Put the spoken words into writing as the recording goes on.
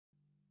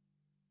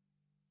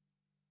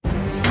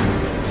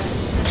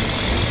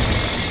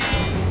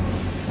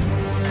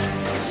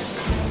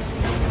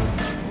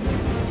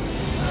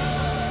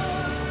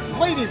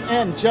Ladies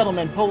and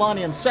gentlemen,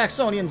 Polonians,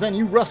 Saxonians, and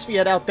you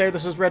Rustfiat out there,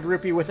 this is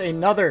Red-Rupee with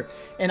another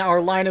in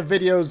our line of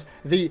videos,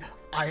 the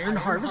Iron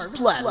Harvest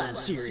Platinum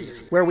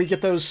series, where we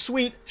get those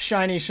sweet,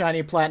 shiny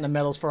platinum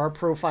medals for our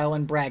profile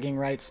and bragging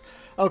rights.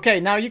 Okay,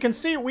 now you can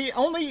see we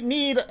only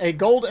need a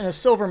gold and a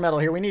silver medal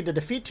here. We need to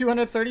defeat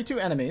 232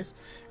 enemies,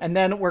 and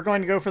then we're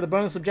going to go for the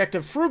bonus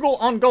objective Frugal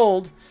on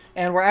gold,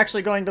 and we're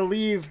actually going to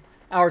leave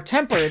our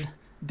Tempered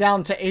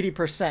down to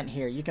 80%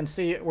 here. You can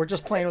see we're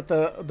just playing with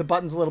the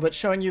buttons a little bit,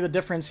 showing you the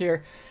difference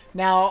here.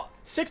 Now,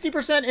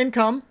 60%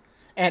 income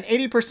and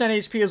 80%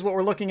 HP is what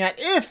we're looking at.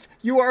 If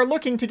you are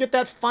looking to get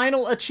that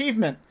final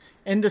achievement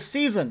in the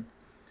season,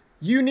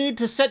 you need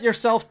to set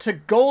yourself to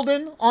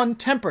Golden on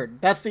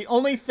Tempered. That's the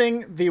only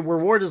thing the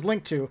reward is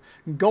linked to,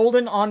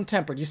 Golden on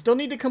Tempered. You still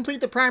need to complete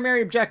the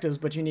primary objectives,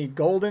 but you need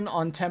Golden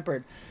on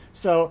Tempered.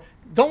 So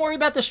don't worry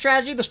about the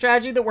strategy. The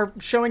strategy that we're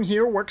showing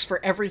here works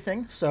for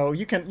everything. So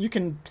you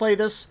can play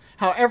this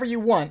however you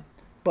want.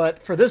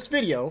 But for this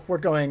video, we're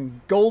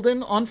going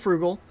Golden on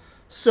Frugal,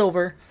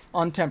 Silver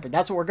on Tempered.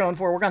 That's what we're going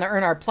for. We're going to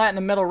earn our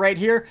Platinum medal right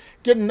here.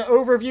 Getting the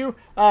overview.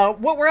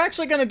 What we're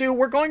actually going to do,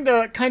 we're going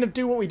to kind of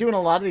do what we do in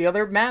a lot of the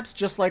other maps,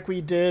 just like we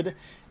did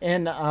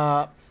in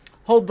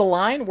Hold the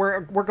Line.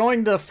 We're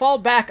going to fall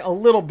back a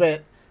little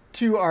bit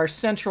to our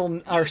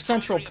central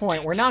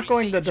point. We're not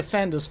going to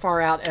defend as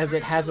far out as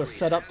it has us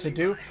set up to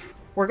do.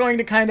 We're going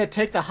to kind of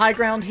take the high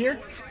ground here.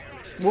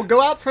 We'll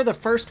go out for the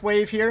first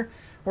wave here.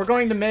 We're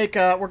going to make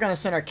we're going to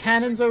send our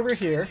cannons over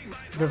here,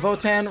 the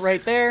Votan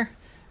right there,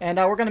 and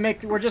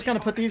we're just going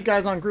to put these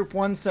guys on group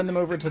 1, send them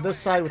over to this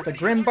side with the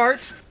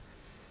Grimbart,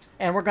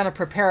 and we're going to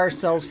prepare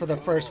ourselves for the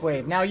first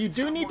wave. Now you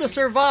do need to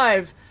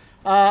survive.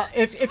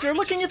 If you're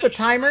looking at the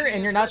timer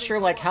and you're not sure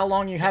like how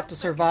long you have to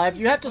survive,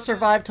 you have to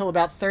survive till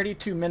about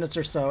 32 minutes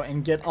or so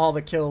and get all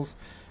the kills,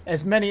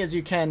 as many as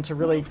you can, to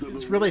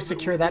really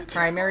secure that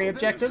primary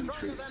objective.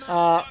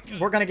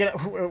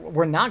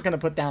 We're not gonna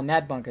put down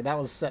that bunker. That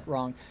was set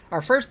wrong.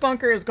 Our first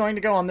bunker is going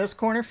to go on this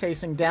corner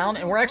facing down,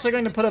 and we're actually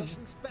going to put a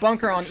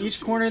bunker on each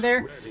corner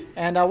there,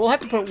 and we'll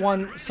have to put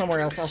one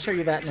somewhere else. I'll show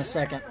you that in a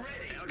second.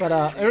 But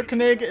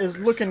Erkenig is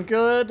looking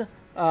good.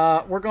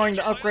 We're going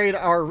to upgrade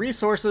our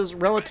resources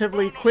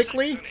relatively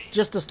quickly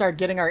just to start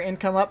getting our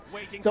income up.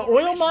 The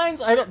oil mines,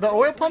 the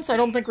oil pumps I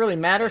don't think really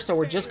matter, so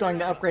we're just going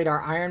to upgrade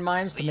our iron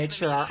mines to make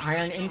sure our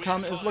iron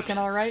income is looking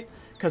alright,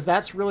 because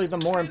that's really the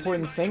more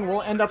important thing.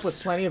 We'll end up with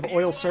plenty of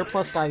oil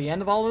surplus by the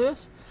end of all of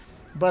this.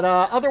 But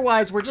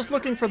otherwise, we're just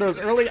looking for those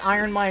early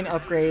iron mine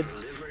upgrades,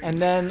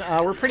 and then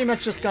we're pretty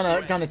much just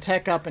gonna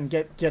tech up and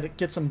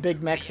get some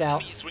big mechs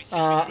out.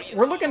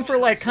 We're looking for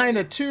like kind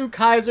of 2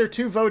 Kaiser,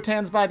 2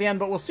 Votans by the end,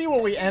 but we'll see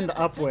what we end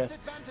up with,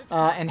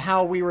 and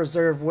how we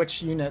reserve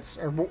which units,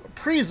 or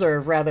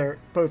preserve rather,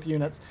 both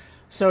units.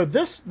 So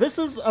this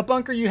is a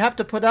bunker you have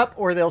to put up,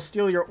 or they'll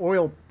steal your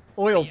oil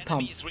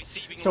pump.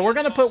 So we're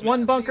gonna put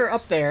one bunker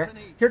up there.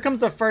 Here comes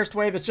the first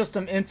wave. It's just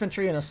some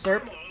infantry and a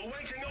SERP.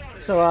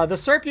 So the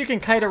SERP you can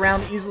kite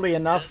around easily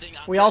enough.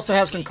 We also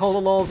have some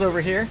Kololols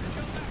over here.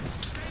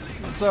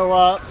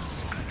 So,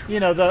 you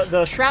know,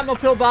 the shrapnel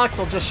pillbox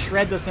will just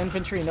shred this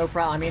infantry, no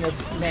problem. I mean,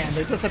 man,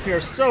 they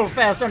disappear so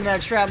fast under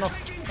that shrapnel.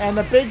 And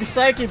the big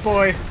Psyche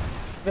boy,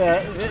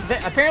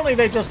 apparently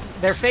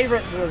their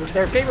favorite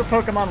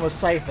Pokemon was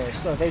Scyther,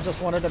 so they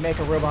just wanted to make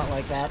a robot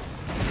like that.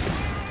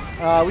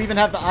 We even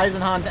have the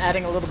Eisenhans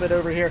adding a little bit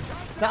over here.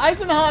 The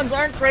Eisenhans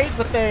aren't great,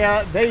 but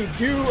they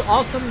do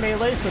awesome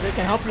melee, so they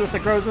can help you with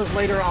the Grozas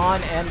later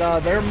on, and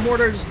their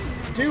mortars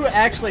do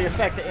actually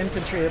affect the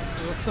infantry. It's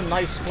just some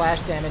nice splash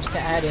damage to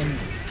add in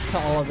to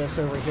all of this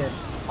over here.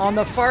 On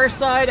the far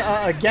side,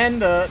 again,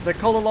 the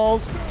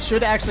Kololols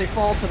should actually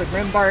fall to the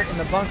Grimbart in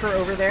the bunker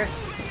over there.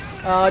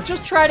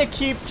 Just try to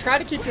keep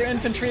your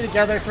infantry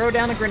together, throw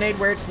down a grenade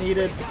where it's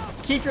needed,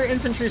 keep your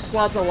infantry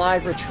squads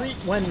alive, retreat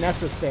when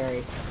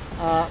necessary.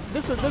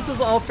 This is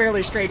all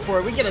fairly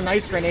straightforward. We get a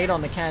nice grenade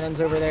on the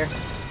cannons over there.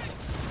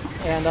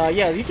 And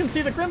yeah, you can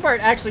see the Grimbart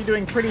actually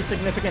doing pretty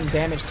significant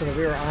damage to the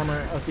rear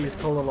armor of these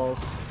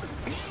Kololols.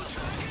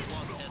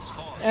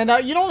 And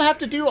you don't have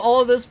to do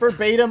all of this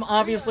verbatim,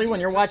 obviously, when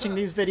you're watching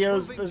these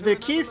videos. The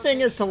key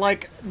thing is to,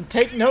 like,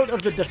 take note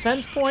of the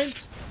defense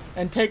points,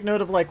 and take note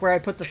of, like, where I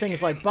put the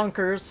things like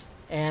bunkers,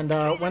 and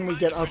when we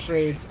get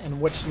upgrades, and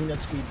which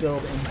units we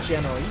build in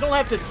general. You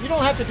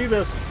don't have to do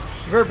this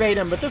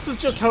verbatim, but this is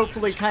just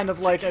hopefully kind of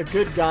like a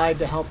good guide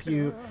to help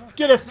you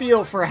get a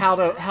feel for how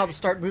to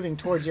start moving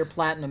towards your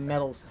platinum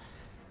medals.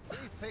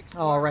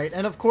 Alright,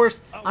 and of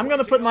course, I'm going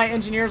to put my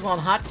engineers on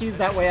hotkeys,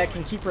 that way I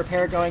can keep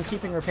repair going.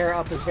 Keeping repair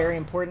up is very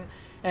important.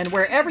 And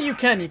wherever you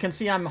can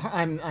see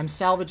I'm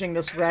salvaging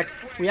this wreck.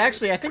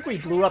 I think we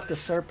blew up the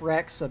SERP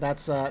wreck, so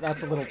that's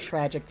a little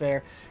tragic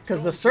there.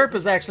 Because the SERP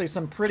is actually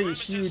some pretty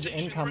huge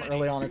income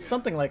early on. It's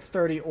something like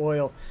 30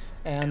 oil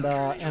and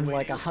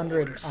like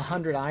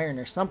 100 iron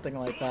or something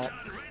like that.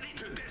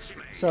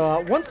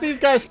 So once these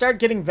guys start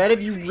getting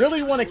vetted, you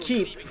really want to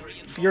keep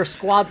your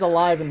squads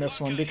alive in this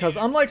one, because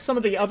unlike some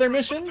of the other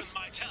missions,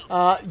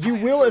 you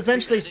will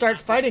eventually start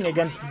fighting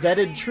against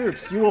vetted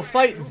troops. You will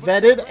fight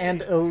vetted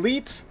and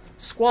elite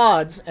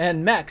squads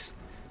and mechs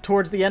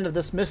towards the end of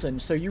this mission.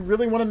 So you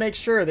really want to make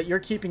sure that you're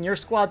keeping your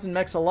squads and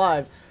mechs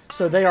alive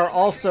so they are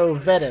also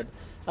vetted.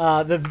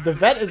 The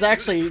vet is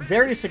actually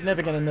very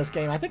significant in this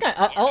game. I think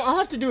I'll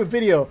have to do a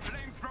video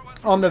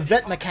on the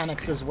vet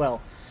mechanics as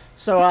well.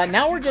 So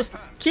now we're just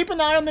keep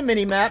an eye on the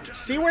mini-map,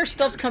 see where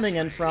stuff's coming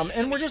in from,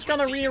 and we're just going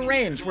to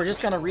rearrange. We're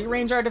just going to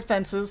rearrange our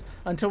defenses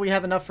until we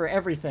have enough for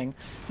everything.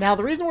 Now,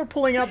 the reason we're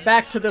pulling up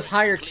back to this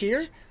higher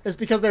tier is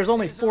because there's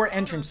only 4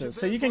 entrances,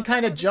 so you can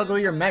kind of juggle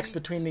your mechs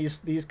between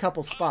these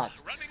couple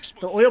spots.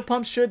 The oil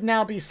pump should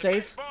now be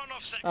safe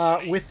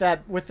with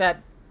that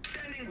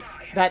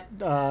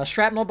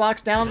shrapnel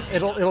box down.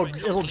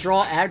 It'll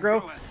draw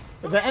aggro.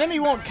 The enemy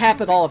won't cap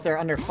at all if they're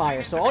under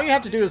fire, so all you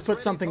have to do is put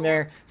something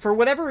there. For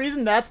whatever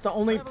reason, that's the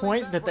only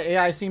point that the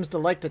AI seems to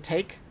like to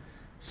take.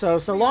 So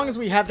long as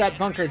we have that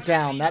bunker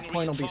down, that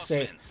point will be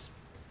safe.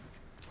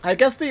 I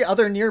guess the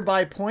other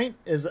nearby point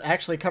is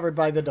actually covered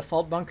by the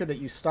default bunker that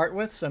you start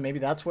with, so maybe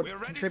that's what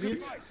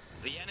contributes.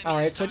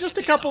 Alright, so just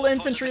a couple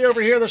infantry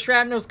over here. The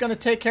shrapnel's going to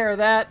take care of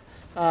that.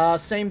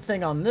 Same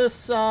thing on this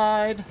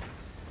side.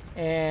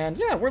 And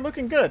yeah, we're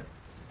looking good.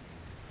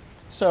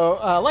 So,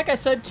 like I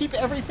said, keep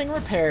everything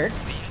repaired.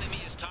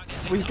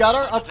 We've got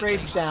our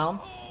upgrades down.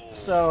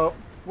 So,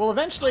 we'll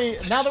eventually,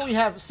 now that we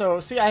have,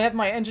 so, see, I have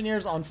my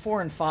engineers on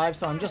 4 and 5,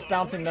 so I'm just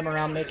bouncing them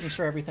around, making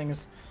sure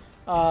everything's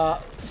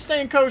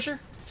staying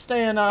kosher,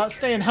 staying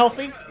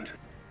healthy.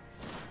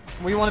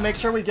 We want to make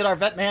sure we get our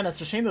vet man.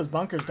 It's a shame those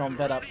bunkers don't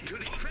vet up.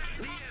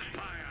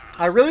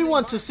 I really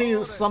want to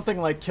see something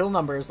like kill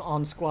numbers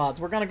on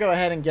squads. We're going to go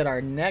ahead and get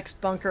our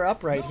next bunker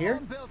up right here.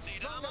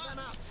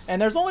 And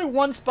there's only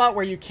one spot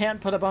where you can't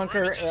put a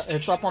bunker.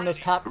 It's up on this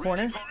top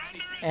corner.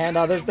 And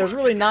there's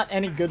really not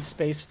any good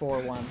space for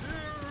one.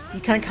 You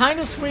can kind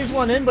of squeeze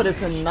one in, but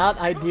it's in not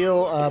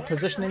ideal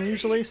positioning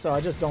usually, so I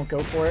just don't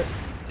go for it.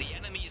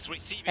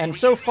 And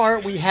so far,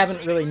 we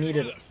haven't really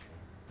needed it.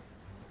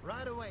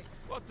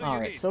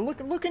 Alright, so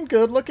looking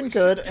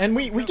good. And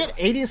we get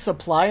 80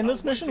 supply in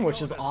this mission,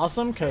 which is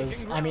awesome,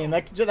 because, I mean,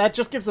 that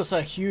just gives us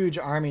a huge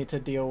army to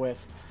deal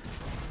with.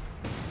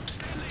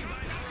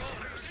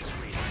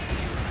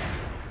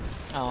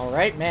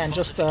 Alright, man,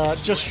 just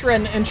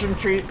shredding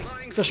infantry.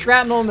 The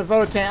shrapnel and the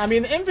Votan. I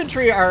mean, the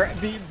infantry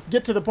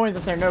get to the point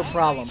that they're no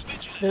problem.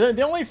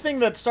 The only thing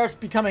that starts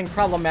becoming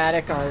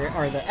problematic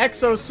are the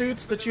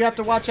exosuits that you have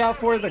to watch out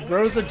for, the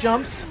Groza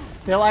jumps.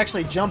 They'll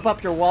actually jump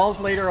up your walls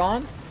later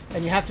on,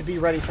 and you have to be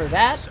ready for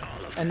that.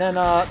 And then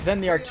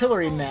the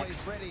artillery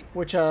mechs,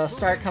 which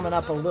start coming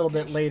up a little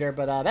bit later,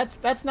 but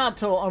that's not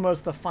till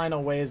almost the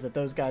final waves that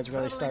those guys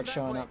really start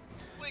showing up.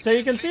 So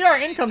you can see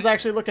our income's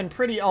actually looking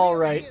pretty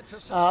alright.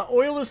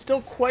 Oil is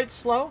still quite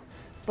slow,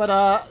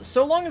 but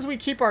so long as we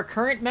keep our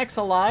current mechs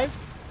alive,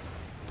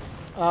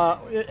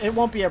 it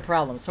won't be a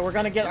problem. So we're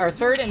going to get our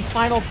third and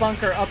final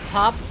bunker up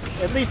top.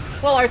 At least,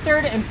 well, our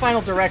third and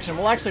final direction.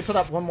 We'll actually put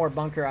up one more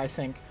bunker, I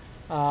think.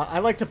 I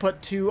like to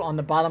put 2 on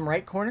the bottom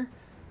right corner.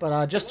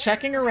 But just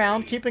checking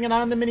around, keeping an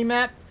eye on the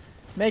mini-map,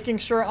 making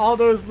sure all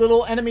those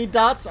little enemy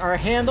dots are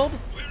handled.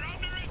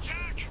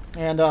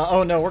 And,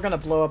 oh no, we're going to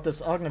blow up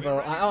this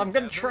Ognivo. I'm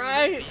going to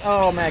try.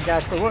 Oh my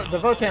gosh, the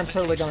Votan's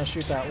totally going to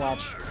shoot that,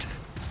 watch.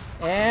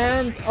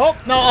 And, oh,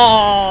 no,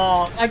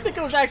 oh, I think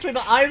it was actually the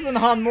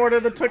Eisenhahn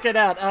mortar that took it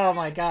out. Oh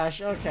my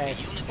gosh, okay.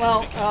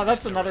 Well,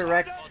 that's another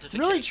wreck.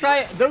 Really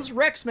try, those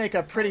wrecks make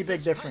a pretty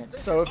big difference.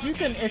 So if you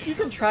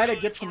can try to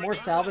get some more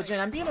salvage in,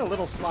 I'm being a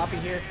little sloppy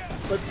here,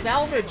 but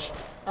salvage,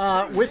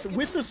 with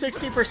the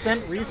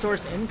 60%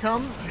 resource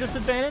income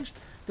disadvantage,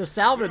 the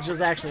salvage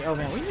is actually, oh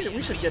man,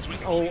 we should get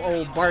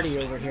old Barty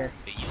over here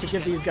to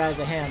give these guys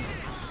a hand.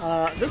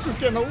 This is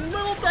getting a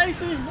little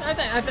dicey. I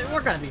think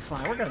we're gonna be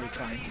fine. We're gonna be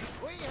fine.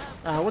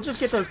 We'll just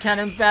get those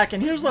cannons back.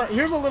 And here's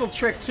a little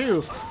trick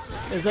too,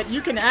 is that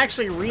you can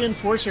actually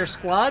reinforce your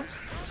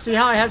squads. See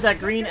how I have that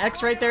green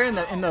X right there in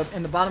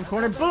the bottom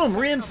corner? Boom,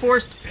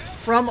 reinforced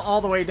from all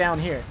the way down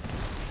here.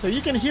 So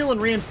you can heal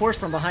and reinforce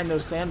from behind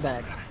those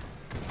sandbags.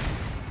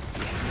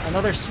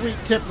 Another sweet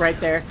tip right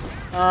there.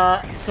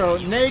 So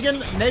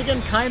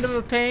Nagin kind of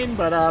a pain,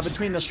 but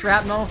between the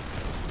shrapnel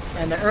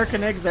and the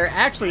Urkanigs, they're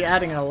actually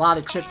adding a lot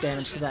of chip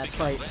damage to that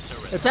fight.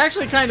 It's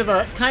actually kind of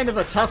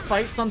a tough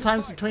fight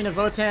sometimes between a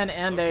Votan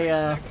and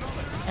a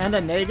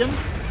Nagin.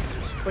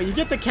 But you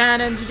get the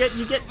cannons,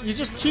 you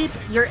just keep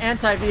your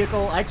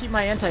anti-vehicle. I keep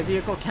my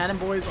anti-vehicle cannon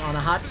boys on a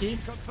hotkey.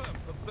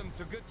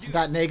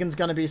 That Nagin's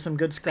gonna be some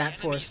good scrap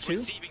for us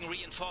too.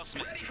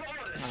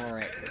 All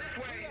right.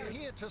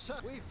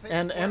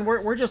 And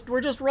we're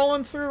just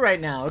rolling through right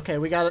now. Okay,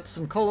 we got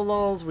some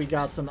Kololols, we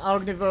got some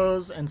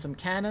Ognivos, and some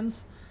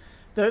cannons.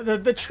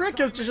 The trick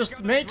is to just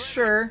make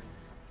sure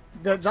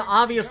that the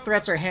obvious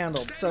threats are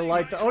handled. So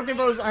like the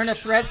Ognivos aren't a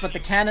threat, but the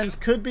cannons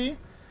could be.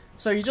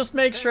 So you just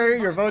make sure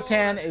your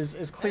Votan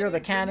is clear of the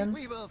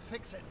cannons.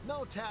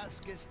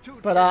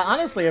 But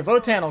honestly, a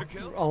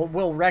Votan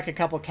will wreck a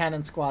couple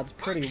cannon squads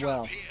pretty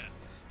well.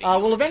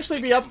 We'll eventually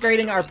be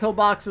upgrading our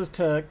pillboxes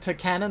to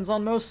cannons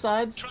on most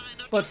sides,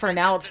 but for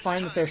now it's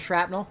fine that they're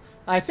shrapnel.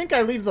 I think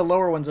I leave the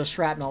lower ones as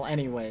shrapnel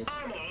anyways.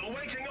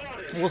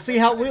 We'll see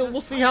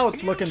how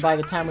it's looking by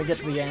the time we get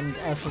to the end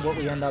as to what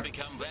we end up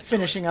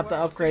finishing up the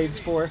upgrades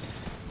for.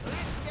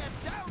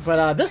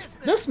 But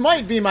this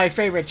might be my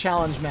favorite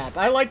challenge map.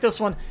 I like this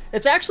one.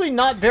 It's actually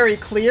not very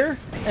clear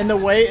in the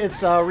way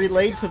it's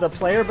relayed to the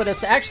player, but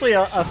it's actually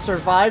a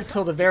survive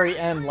till the very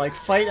end, like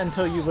fight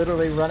until you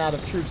literally run out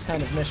of troops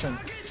kind of mission.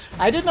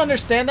 I didn't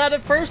understand that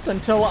at first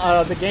until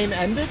the game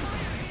ended,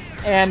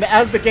 and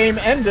as the game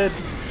ended,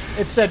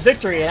 it said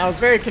victory, and I was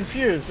very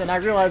confused, and I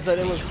realized that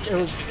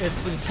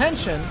its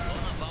intention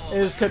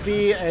is to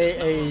be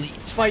a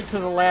fight to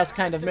the last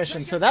kind of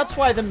mission. So that's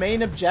why the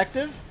main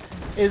objective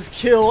is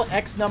kill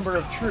X number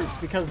of troops,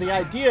 because the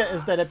idea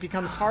is that it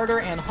becomes harder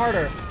and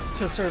harder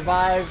to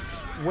survive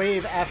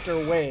wave after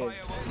wave.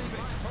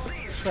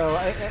 So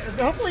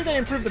hopefully they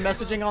improve the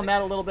messaging on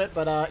that a little bit,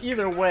 but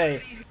either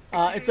way,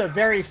 it's a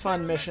very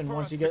fun mission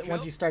once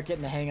you start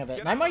getting the hang of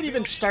it. And I might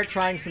even start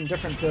trying some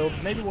different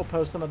builds. Maybe we'll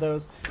post some of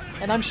those.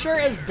 And I'm sure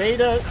as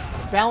beta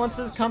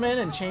balances come in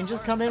and changes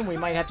come in, we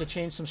might have to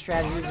change some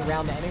strategies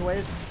around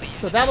anyways.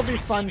 So that'll be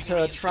fun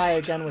to try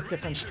again with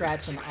different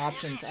strats and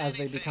options as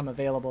they become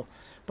available.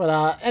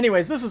 But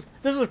anyways, this is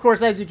of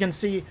course, as you can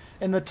see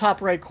in the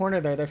top right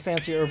corner there, their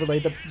fancy overlay,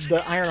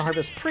 the Iron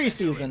Harvest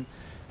preseason.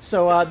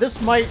 So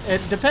this might,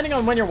 depending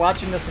on when you're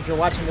watching this, if you're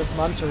watching this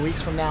months or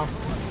weeks from now,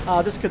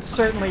 this could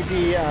certainly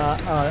be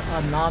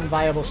a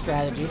non-viable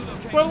strategy.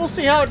 Well, we'll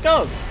see how it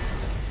goes.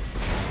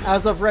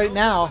 As of right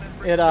now,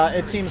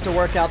 it seems to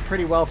work out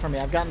pretty well for me.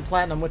 I've gotten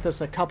platinum with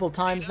this a couple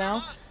times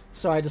now,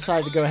 so I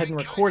decided to go ahead and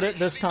record it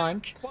this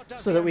time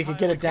so that we could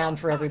get it down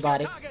for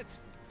everybody.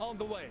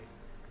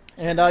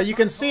 And you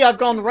can see I've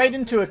gone right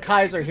into a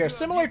Kaiser here.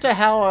 Similar to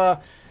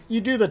how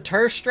you do the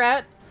Tur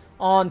strat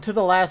on To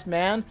the Last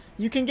Man,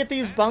 you can get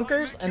these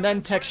bunkers and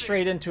then tech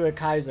straight into a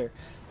Kaiser.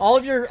 All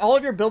of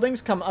your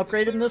buildings come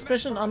upgraded in this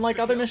mission, unlike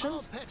other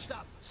missions.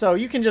 So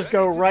you can just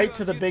go right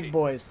to the big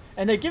boys.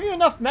 And they give you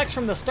enough mechs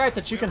from the start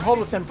that you can hold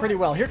with them pretty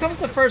well. Here comes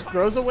the first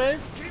Groza wave.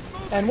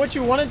 And what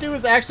you want to do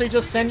is actually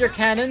just send your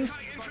cannons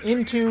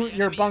into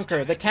your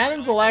bunker. The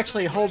cannons will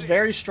actually hold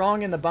very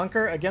strong in the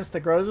bunker against the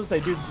Grozas.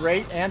 They do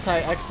great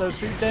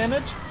anti-exosuit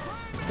damage.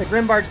 The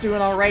Grimbard's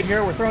doing all right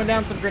here. We're throwing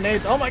down some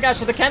grenades. Oh my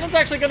gosh, are the cannons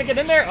actually going to get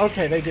in there?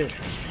 Okay, they do.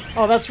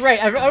 Oh, that's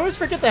right. I always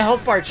forget the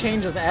health bar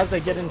changes as they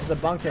get into the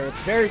bunker.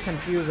 It's very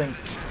confusing.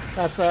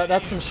 That's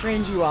some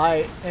strange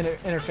UI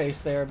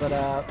interface there,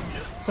 but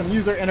some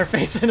user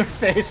interface.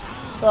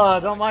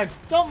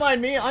 Don't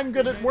mind me. I'm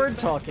good at word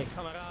talking.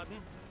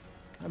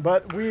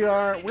 But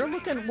we're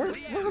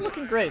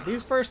looking great.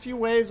 These first few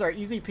waves are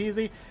easy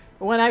peasy.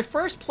 When I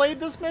first played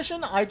this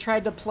mission, I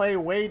tried to play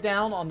way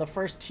down on the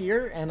first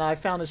tier, and I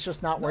found it's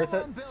just not worth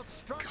it.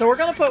 So we're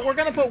gonna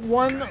put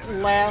one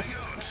last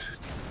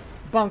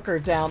bunker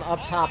down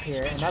up top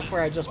here, and that's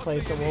where I just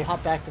placed it. We'll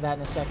hop back to that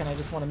in a second. I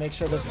just want to make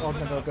sure this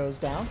Ognivo goes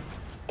down.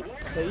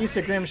 The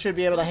Isagrim should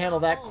be able to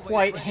handle that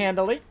quite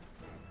handily.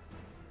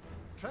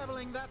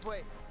 Traveling that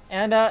way.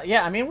 And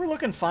yeah, I mean, we're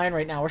looking fine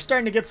right now. We're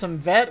starting to get some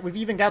vet. We've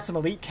even got some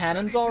elite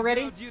cannons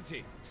already.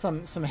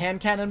 Some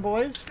hand cannon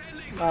boys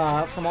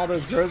from all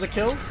those Groza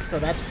kills, so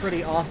that's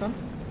pretty awesome.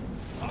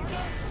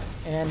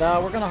 And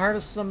we're gonna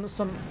harvest some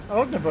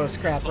Ognivo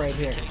scrap right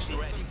here.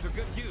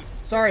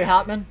 Sorry,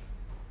 Hotman.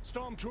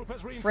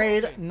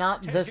 Afraid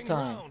not this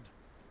time.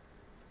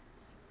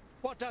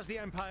 What does the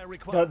Empire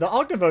require? The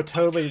Ognivo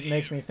totally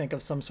makes me think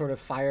of some sort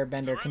of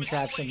firebender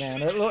contraption,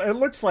 man. It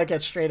looks like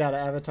it's straight out of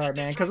Avatar,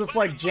 man, because it's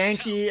like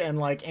janky and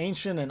like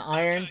ancient and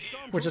iron,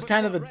 which is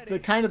kind of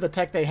the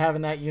tech they have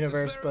in that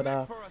universe. But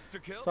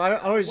so I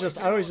always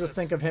just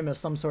think of him as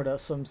some sort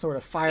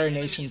of Fire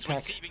Nation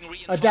tech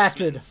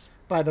adapted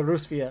by the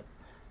Rusviet.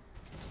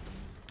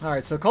 All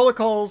right, so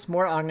Colacols,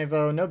 more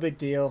Ognivo, no big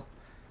deal.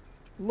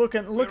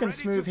 Looking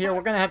smooth here.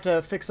 We're gonna have to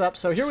fix up.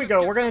 So here we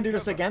go. We're gonna do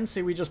this again.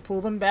 See, we just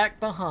pull them back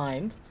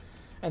behind,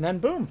 and then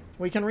boom,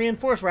 we can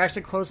reinforce. We're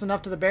actually close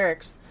enough to the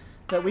barracks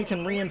that we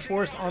can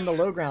reinforce on the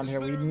low ground here.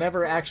 We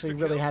never actually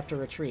really have to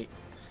retreat.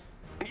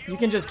 You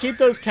can just keep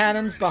those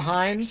cannons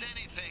behind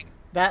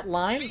that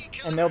line,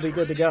 and they'll be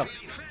good to go.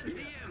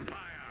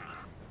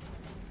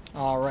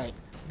 All right,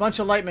 bunch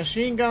of light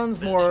machine guns,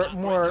 more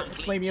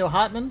Flameo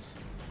Hotmans.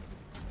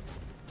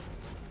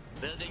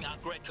 Building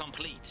upgrade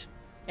complete.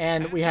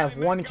 And we have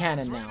one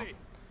cannon now.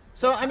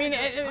 So, I mean,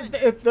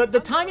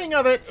 the timing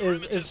of it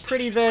is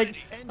pretty vague.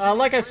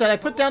 Like I said, I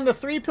put down the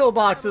 3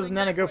 pillboxes and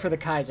then I go for the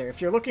Kaiser.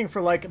 If you're looking for,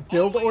 like,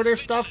 build order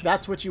stuff,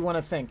 that's what you want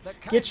to think.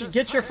 Get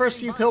your first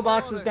few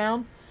pillboxes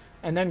down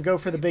and then go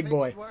for the big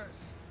boy.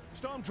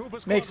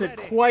 Makes it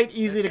quite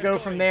easy to go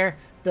from there.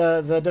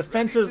 The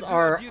defenses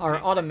are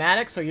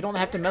automatic, so you don't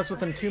have to mess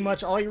with them too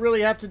much. All you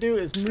really have to do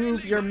is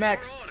move your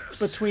mechs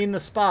between the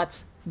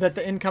spots that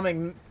the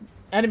incoming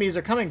enemies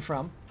are coming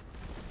from.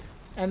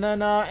 And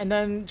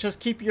then just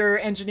keep your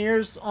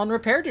engineers on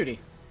repair duty.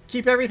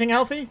 Keep everything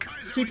healthy.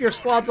 Keep your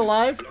squads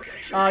alive.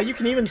 You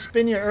can even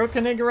spin your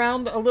Erlkönig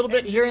around a little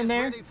bit here and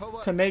there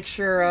to make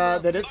sure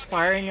that it's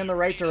firing in the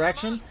right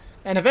direction.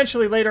 And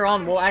eventually later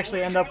on we'll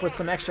actually end up with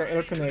some extra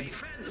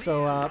Erlkönigs.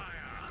 So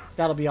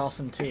that'll be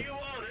awesome too.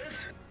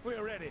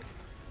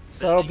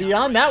 So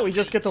beyond that, we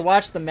just get to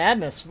watch the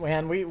madness,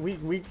 man.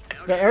 The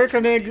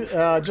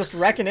Erkonig just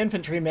wrecking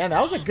infantry, man.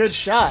 That was a good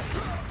shot.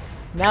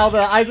 Now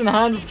the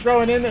Eisenhahn's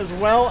throwing in as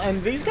well,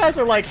 and these guys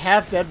are like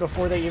half dead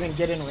before they even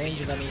get in range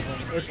of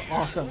anything. It's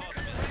awesome.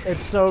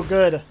 It's so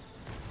good.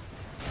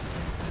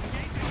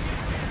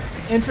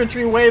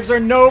 Infantry waves are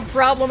no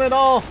problem at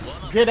all.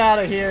 Get out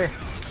of here.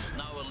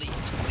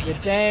 You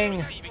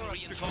dang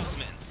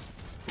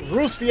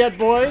Rusviet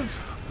boys.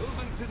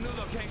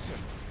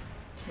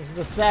 This is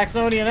the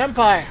Saxonian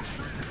Empire.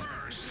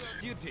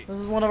 This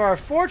is one of our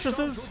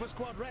fortresses.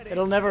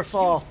 It'll never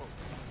fall.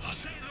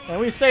 And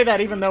we say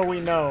that even though we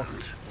know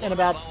in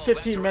about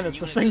 15 minutes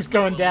this thing's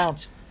going down.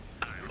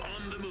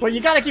 But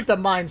you gotta keep the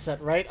mindset,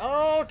 right?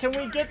 Oh, can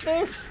we get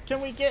this?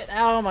 Can we get...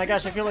 Oh my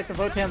gosh, I feel like the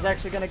Votan's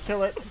actually gonna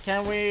kill it.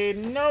 Can we...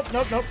 Nope,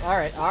 nope, nope.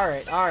 Alright,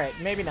 alright, alright.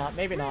 Maybe not,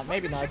 maybe not,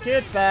 maybe not.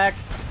 Get back.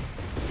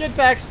 Get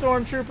back,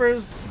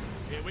 stormtroopers.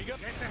 Here we go.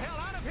 Get the hell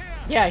out of here.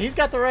 Yeah, he's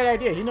got the right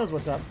idea. He knows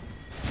what's up.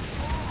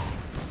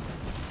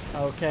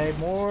 Okay,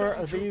 more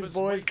of these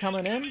boys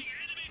coming in.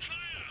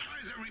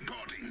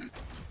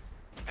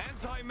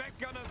 Anti-mech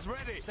gunners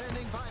ready.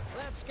 Standing by.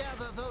 Let's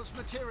gather those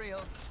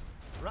materials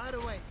right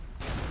away.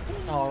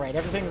 Alright,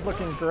 everything's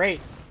looking great.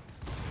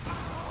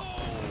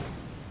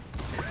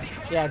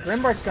 Yeah,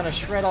 Grimbart's gonna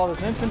shred all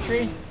this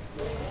infantry.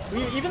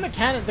 Even the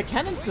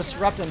cannons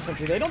disrupt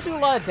infantry. They don't do a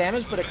lot of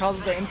damage, but it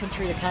causes the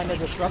infantry to kind of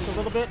disrupt a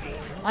little bit.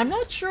 I'm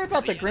not sure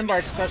about the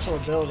Grimbart's special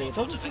ability. It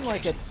doesn't seem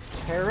like it's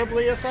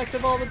terribly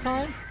effective all the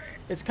time.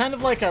 It's kind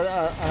of like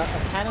a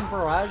cannon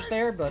barrage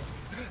there, but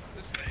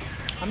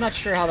I'm not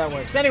sure how that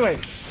works.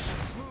 Anyways,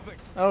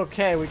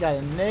 okay, we got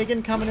a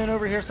Negan coming in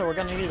over here, so we're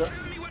gonna need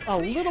a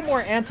little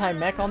more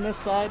anti-mech on this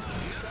side.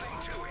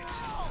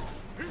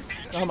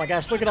 Oh my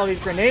gosh, look at all these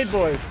grenade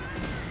boys.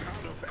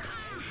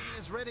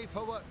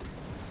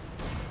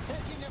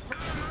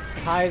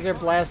 Kaiser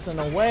blasting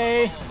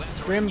away.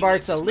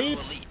 Grimbart's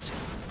elite.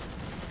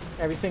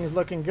 Everything's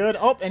looking good.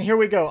 Oh, and here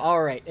we go.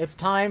 Alright, it's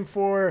time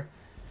for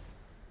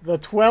the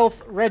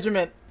 12th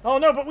Regiment. Oh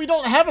no, but we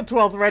don't have a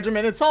 12th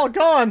Regiment. It's all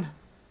gone.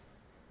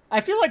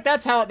 I feel like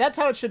that's how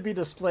it should be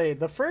displayed.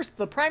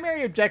 The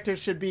primary objective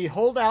should be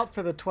hold out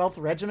for the 12th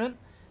Regiment,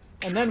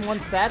 and then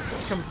once that's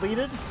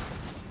completed,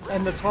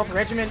 and the 12th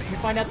Regiment, you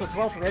find out the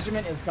 12th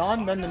Regiment is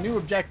gone, then the new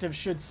objective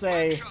should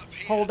say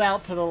hold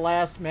out to the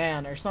last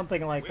man, or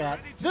something like that.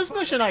 This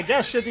mission, I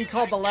guess, should be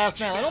called the last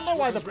man. I don't know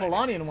why the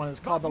Polonian one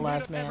is called the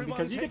last man,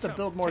 because you get to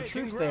build more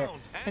troops there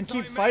and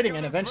keep fighting,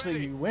 and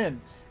eventually you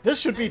win. This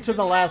should be to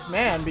the last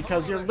man,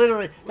 because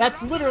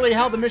that's literally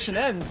how the mission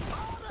ends.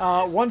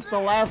 Once the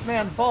last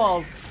man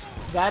falls,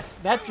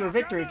 that's your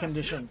victory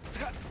condition.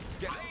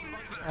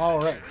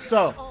 Alright,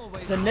 so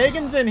the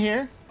Negan's in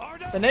here.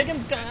 The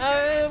Negan's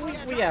got,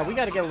 we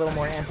gotta get a little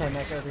more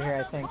anti-mech over here,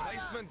 I think.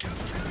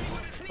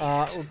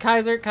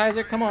 Kaiser,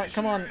 come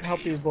on,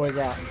 help these boys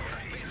out.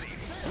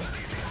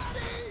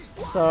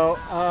 So,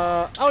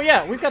 oh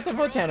yeah, we've got the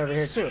Votan over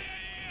here too.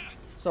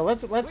 So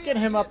let's get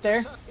him up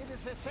there.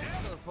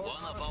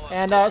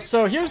 And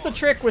so here's the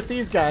trick with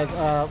these guys.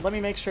 Let me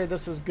make sure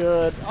this is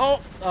good.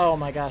 Oh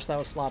my gosh, that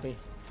was sloppy.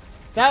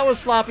 That was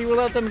sloppy. We'll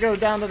let them go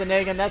down to the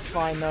Negan. That's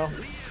fine though.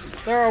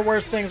 There are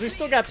worse things. We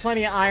still got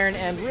plenty of iron,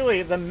 and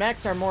really the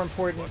mechs are more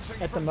important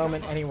at the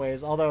moment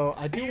anyways. Although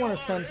I do want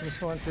to send some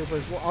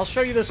stormtroopers. Well, I'll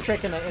show you this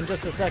trick in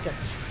just a second.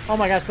 Oh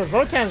my gosh, the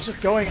Votan is just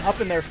going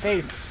up in their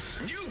face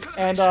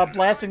and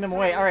blasting them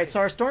away. All right, so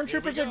our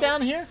stormtroopers are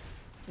down here.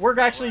 We're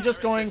actually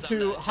just going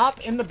to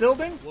hop in the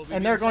building,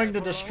 and they're going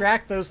to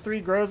distract those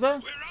 3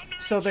 Groza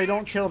so they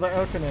don't kill the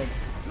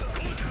Erkonigs.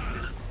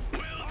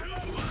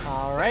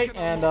 Alright,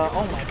 and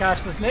oh my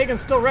gosh, this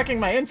Negan's still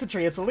wrecking my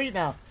infantry. It's elite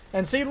now.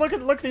 And see, look,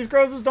 these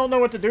Grozas don't know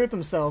what to do with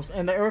themselves,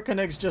 and the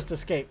Erkonigs just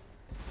escape.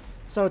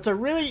 So it's a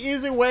really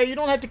easy way. You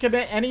don't have to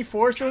commit any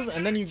forces,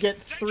 and then you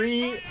get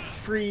 3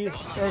 free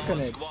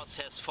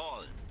Erkonigs.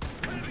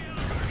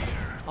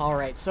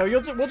 Alright, so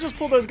we'll just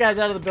pull those guys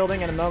out of the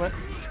building in a moment.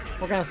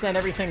 We're going to send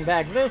everything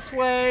back this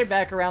way,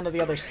 back around to the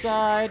other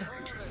side.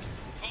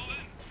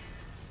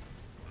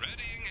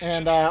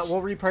 And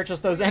we'll repurchase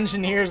those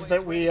engineers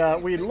that we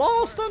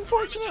lost,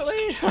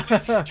 unfortunately.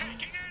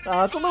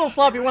 It's a little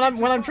sloppy. When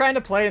I'm trying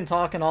to play and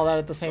talk and all that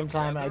at the same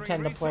time, I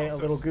tend to play a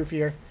little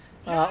goofier.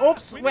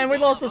 Oops, man, we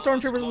lost the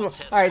stormtroopers as well.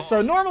 Alright,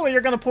 so normally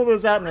you're going to pull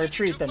those out and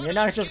retreat them. You're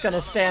not just going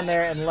to stand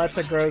there and let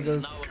the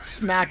Grozas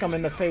smack them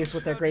in the face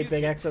with their great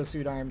big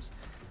exosuit arms.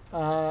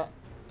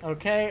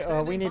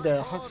 Okay, we need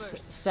to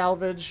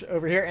salvage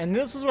over here, and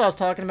this is what I was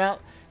talking about.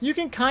 You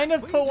can kind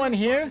of put one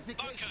here,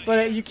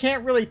 but you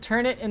can't really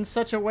turn it in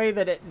such a way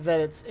that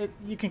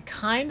you can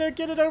kind of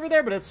get it over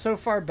there, but it's so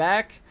far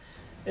back,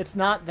 it's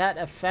not that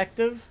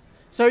effective.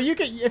 So you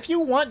can, if you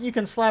want, you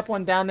can slap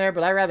one down there,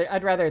 but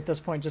I'd rather at this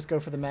point just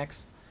go for the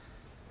mechs.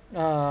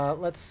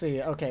 Let's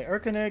see. Okay,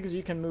 Erkonigs,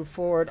 you can move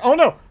forward. Oh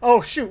no!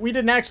 Oh shoot, we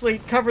didn't actually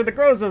cover the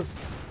Grozas.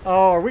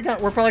 Oh,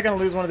 we're probably gonna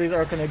lose one of these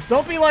Erkonigs.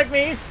 Don't be like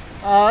me.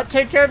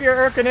 Take care of your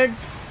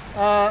Erkonigs.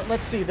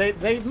 Let's see.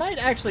 They might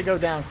actually go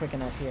down quick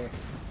enough here.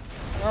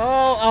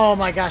 Oh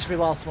my gosh, we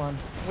lost one.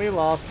 We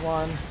lost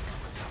one.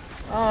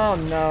 Oh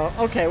no.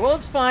 Okay, well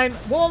it's fine.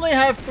 We'll only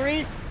have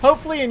 3.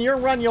 Hopefully in your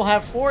run you'll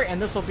have 4,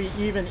 and this will be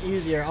even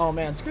easier. Oh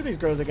man, screw these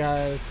Groza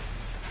guys.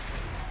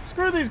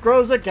 Screw these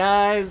Groza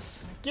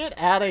guys. Get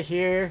out of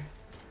here.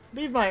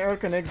 Leave my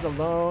Urkanigs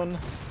alone.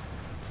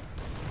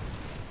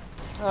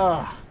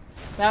 Ugh.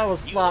 That was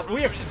slop.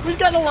 We've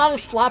gotten a lot of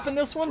slop in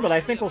this one, but I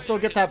think we'll still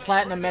get that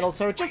platinum medal.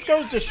 So it just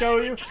goes to show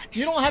you,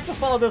 you don't have to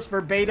follow this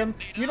verbatim.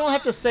 You don't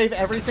have to save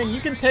everything. You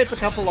can tape a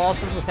couple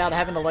losses without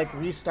having to like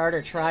restart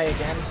or try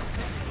again.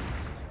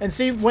 And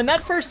see, when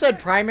that first said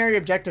primary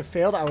objective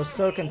failed, I was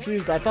so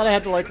confused. I thought I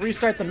had to like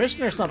restart the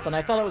mission or something.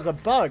 I thought it was a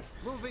bug.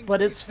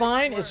 But it's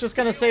fine. It's just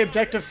going to say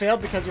objective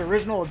failed because your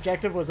original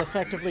objective was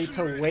effectively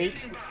to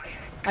wait.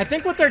 I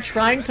think what they're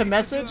trying to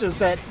message is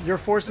that your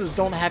forces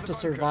don't have to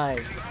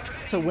survive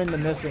to win the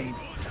mission.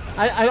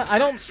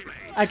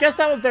 I guess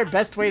that was their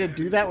best way to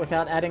do that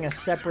without adding a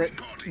separate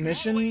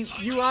mission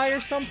UI or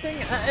something.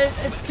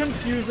 It's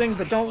confusing,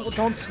 but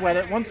don't sweat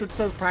it. Once it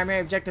says primary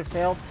objective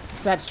failed,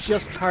 that's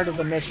just part of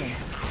the mission.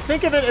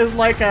 Think of it as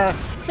like a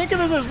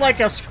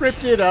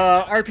scripted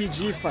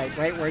RPG fight,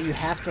 right, where you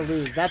have to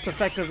lose. That's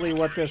effectively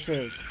what this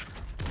is.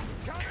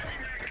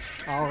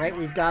 All right,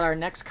 we've got our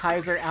next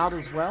Kaiser out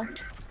as well.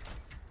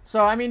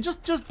 So I mean,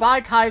 just buy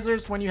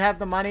Kaisers when you have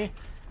the money.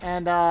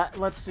 And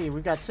let's see,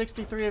 we've got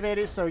 63 of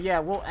 80. So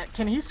yeah, well,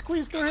 can he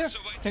squeeze through here?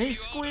 Can he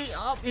squeeze?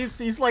 Oh,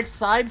 he's like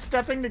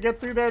sidestepping to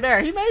get through there.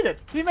 There, he made it.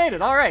 He made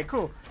it. All right,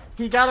 cool.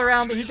 He got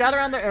around the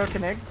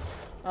Urkanig.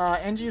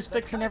 NG's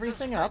fixing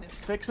everything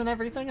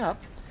up.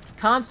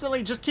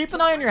 Constantly, just keep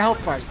an eye on your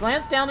health bars.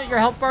 Glance down at your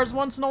health bars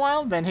once in a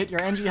while, then hit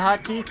your NG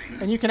hotkey,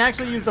 and you can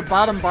actually use the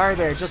bottom bar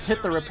there. Just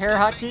hit the repair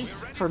hotkey.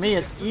 For me,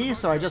 it's E,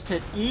 so I just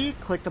hit E,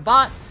 click the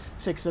bot,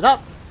 fix it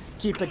up.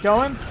 Keep it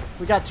going.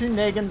 We got 2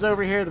 Nagans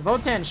over here. The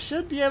Votan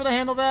should be able to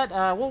handle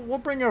that. We'll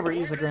bring over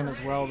Isagrim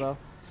as well, though.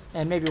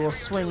 And maybe we'll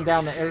swing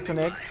down the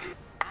Urkanig.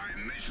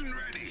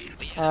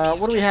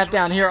 What do we have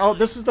down here? Oh,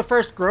 this is the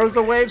first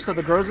Groza wave, so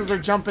the Grozas are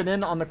jumping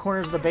in on the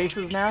corners of the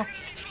bases now.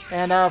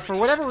 And for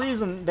whatever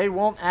reason, they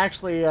won't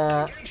actually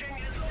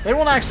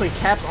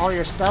cap all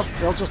your stuff.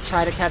 They'll just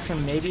try to capture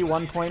maybe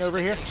 1 point over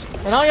here.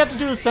 And all you have to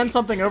do is send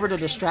something over to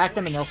distract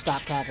them, and they'll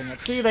stop capping it.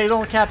 See, they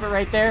don't cap it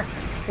right there.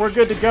 We're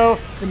good to go.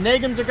 The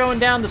Nagans are going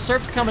down. The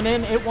Serp's coming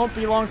in. It won't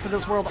be long for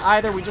this world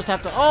either. We just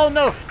have to... Oh,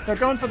 no! They're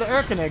going for the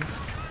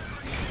Urkanigs.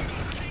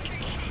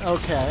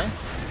 Okay.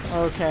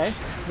 Okay.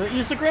 The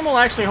Isagrim will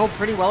actually hold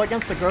pretty well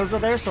against the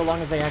Groza there, so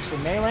long as they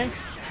actually melee.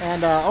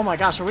 And, oh my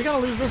gosh, are we going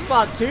to lose this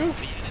bot too?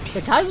 The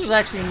Kaiser's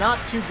actually not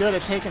too good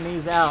at taking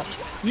these out.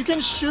 You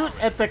can shoot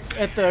at the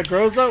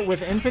Groza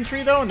with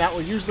infantry, though, and that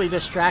will usually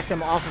distract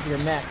them off of your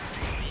mechs.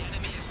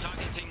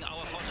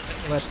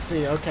 Let's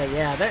see. Okay,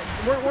 yeah,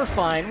 we're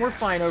fine. We're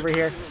fine over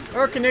here.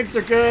 Urkanigs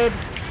are good.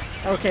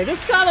 Okay,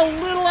 this got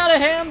a little out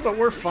of hand, but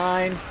we're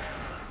fine.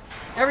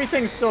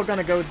 Everything's still going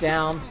to go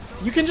down.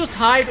 You can just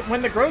hide.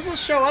 When the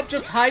Grozas show up,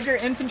 just hide your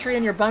infantry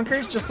in your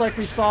bunkers, just like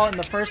we saw in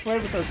the first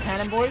wave with those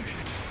cannon boys.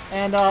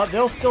 And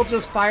they'll still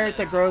just fire at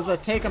the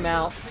Groza, take them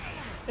out.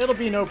 It'll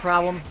be no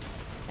problem.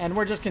 And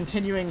we're just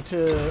continuing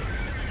to...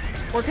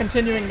 We're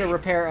continuing to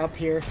repair up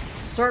here.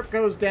 Serp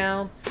goes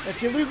down.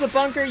 If you lose a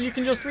bunker, you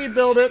can just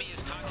rebuild it.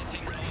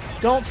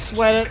 Don't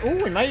sweat it.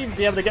 Ooh, we might even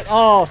be able to get...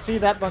 Oh, see,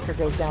 that bunker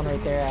goes down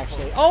right there,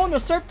 actually. Oh, and the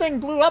Serp thing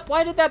blew up.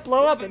 Why did that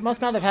blow up? It must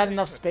not have had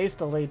enough space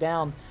to lay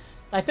down.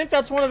 I think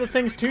that's one of the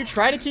things, too.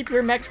 Try to keep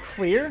your mechs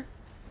clear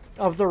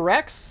of the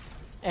wrecks,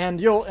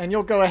 and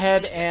you'll go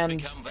ahead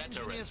and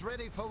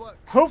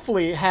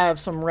hopefully have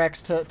some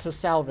wrecks to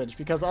salvage,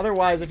 because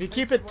otherwise, if you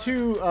keep it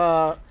too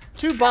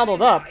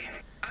bottled up,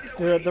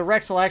 the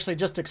wrecks will actually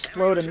just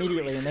explode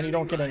immediately, and then you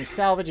don't get any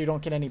salvage, you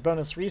don't get any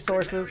bonus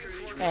resources,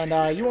 and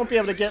you won't be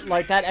able to get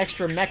like that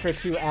extra mech or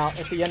 2 out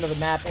at the end of the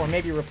map, or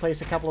maybe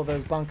replace a couple of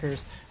those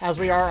bunkers, as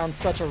we are on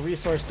such a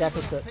resource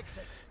deficit.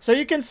 So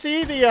you can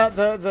see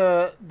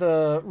the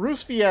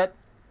Rusviet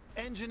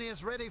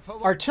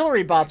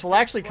artillery bots will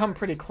actually come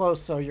pretty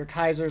close, so your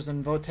Kaisers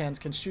and Votans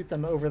can shoot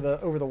them over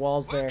the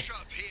walls there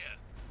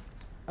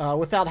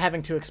without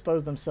having to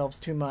expose themselves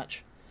too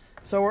much.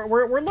 So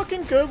we're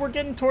looking good. We're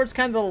getting towards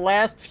kind of the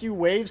last few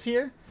waves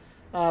here.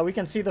 We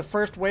can see the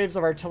first waves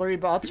of artillery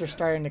bots are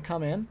starting to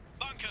come in.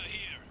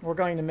 We're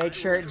going to make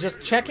sure,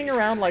 just checking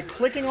around, like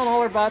clicking on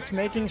all our bots,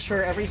 making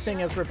sure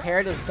everything is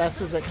repaired as best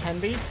as it can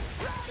be.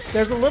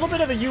 There's a little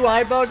bit of a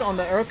UI bug on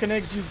the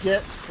Urkanigs you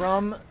get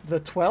from the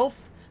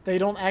 12th. They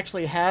don't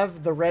actually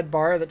have the red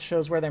bar that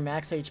shows where their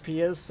max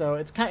HP is, so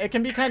it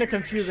can be kind of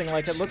confusing.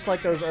 Like, it looks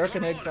like those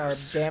Urkanigs are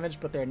damaged,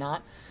 but they're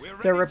not.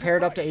 They're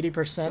repaired up to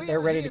 80%. They're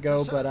ready to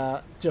go,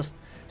 but just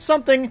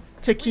something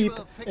to keep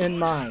in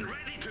mind.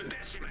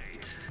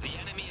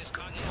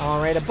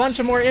 Alright, a bunch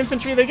of more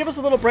infantry. They give us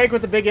a little break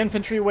with the big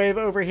infantry wave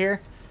over here.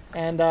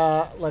 And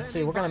let's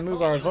see, we're going to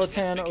move our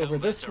Votan over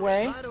this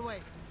way.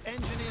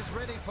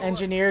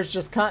 Engineers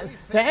just the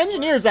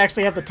engineers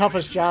actually have the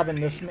toughest job in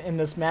this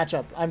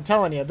matchup. I'm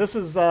telling you, this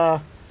is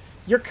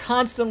you're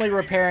constantly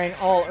repairing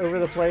all over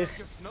the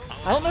place.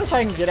 I don't know if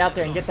I can get out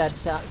there and get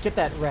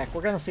that wreck.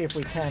 We're gonna see if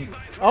we can.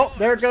 Oh,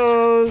 there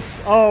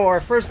goes. Oh, our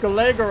first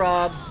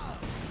Galegorod.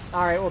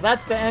 Alright, well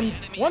that's the end.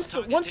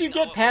 Once you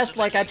get past,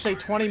 like, I'd say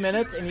 20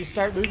 minutes and you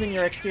start losing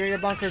your exterior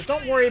bunkers,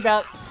 don't worry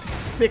about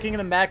picking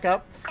them back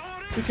up,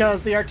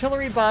 because the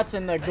artillery bots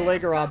and the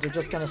Gulagarods are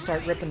just going to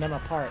start ripping them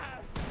apart.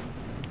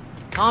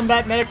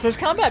 Combat medics, there's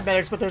combat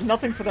medics, but there's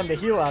nothing for them to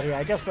heal out here.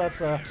 I guess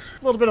that's a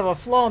little bit of a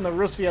flaw in the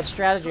Rusviet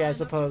strategy, I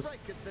suppose.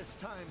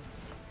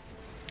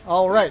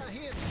 Alright,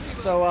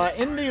 so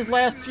in these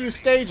last few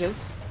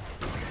stages,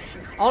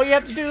 all you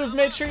have to do is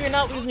make sure you're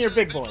not losing your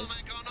big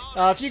boys.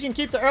 If you can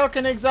keep the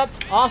Erlkönigs up,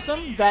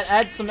 awesome. That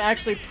adds some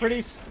actually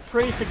pretty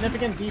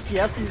significant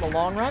DPS in the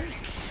long run.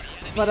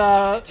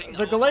 But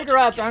the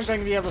Gulagarods aren't going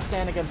to be able to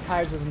stand against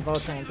Kaisers and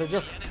Votans. They're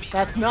just,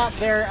 that's not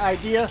their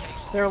idea.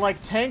 They're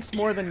like tanks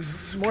more than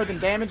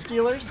damage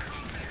dealers.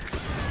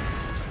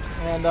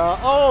 And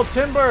oh,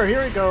 Timber,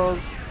 here he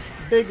goes.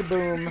 Big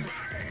boom.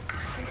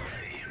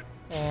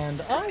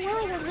 And oh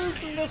well, we're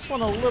losing this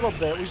one a little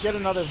bit. We get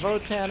another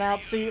Votan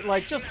out. See,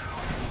 like, just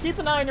keep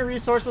an eye on your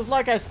resources.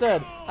 Like I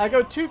said, I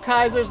go 2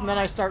 Kaisers and then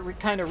I start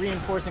kind of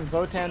reinforcing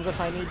Votans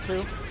if I need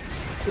to.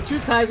 The 2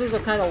 Kaisers will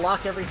kind of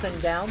lock everything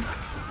down.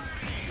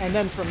 And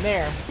then from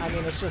there, I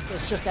mean, it's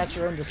just at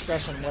your own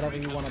discretion, whatever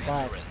you want to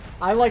buy.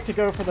 I like to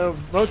go for the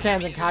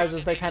Votans and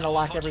Kaisers. They kind of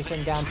lock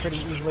everything down pretty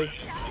easily.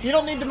 You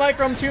don't need to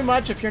micro them too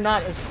much if you're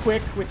not as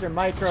quick with your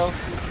micro.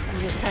 You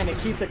just kind of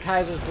keep the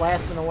Kaisers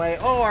blasting away.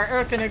 Oh, our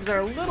Erlkönigs are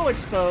a little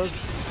exposed.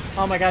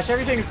 Oh my gosh,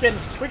 everything's getting...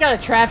 We got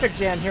a traffic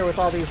jam here with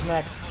all these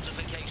mechs.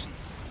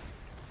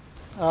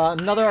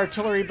 Another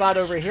artillery bot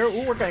over here.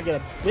 Ooh, we're going to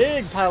get a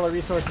big pile of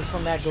resources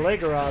from that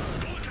Gulagarod.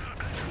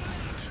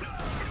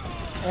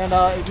 And,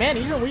 man,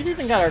 we've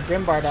even got our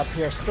Grimbard up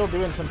here, still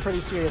doing some pretty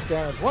serious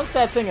damage. Once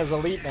that thing is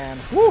elite, man,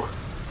 whew,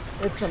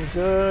 it's some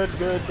good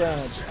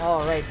damage.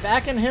 Alright,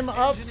 backing him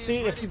up.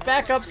 See, if you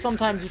back up,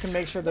 sometimes you can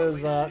make sure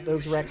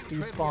those wrecks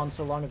do spawn,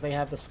 so long as they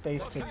have the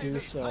space to do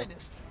so.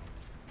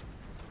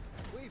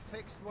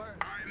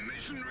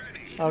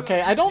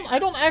 Okay, I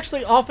don't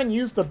actually often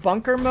use the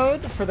bunker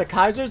mode for the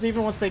Kaisers,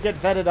 even once they get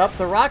vetted up.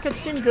 The rockets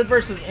seem good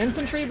versus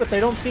infantry, but they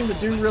don't seem to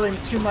do really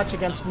too much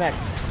against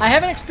mechs. I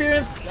haven't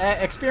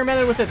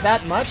experimented with it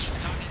that much,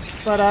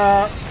 but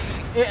I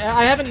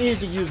haven't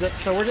needed to use it,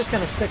 so we're just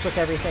going to stick with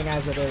everything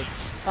as it is.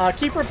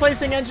 Keep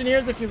replacing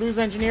engineers. If you lose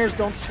engineers,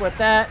 don't sweat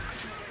that.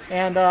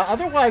 And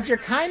otherwise, you're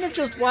kind of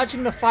just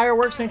watching the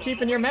fireworks and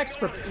keeping your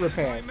mechs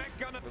repaired.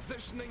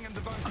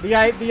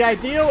 The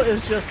ideal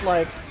is just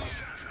like...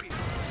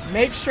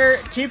 Make sure,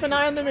 keep an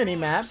eye on the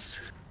mini-map,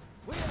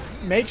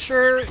 make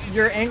sure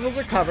your angles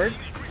are covered,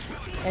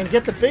 and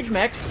get the big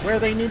mechs where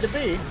they need to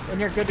be, and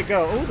you're good to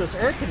go. Oh, this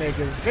Erlkönig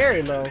is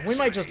very low. We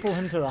might just pull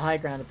him to the high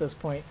ground at this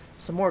point.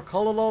 Some more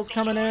Kololols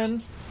coming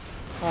in.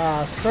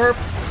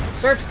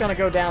 Serp's gonna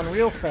go down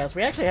real fast.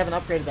 We actually haven't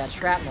upgraded that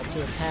shrapnel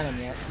to a cannon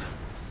yet.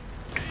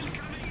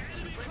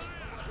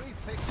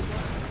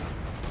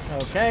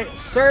 Okay,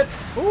 Serp,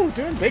 ooh,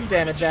 doing big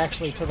damage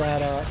actually to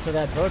that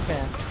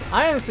Votan.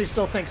 I honestly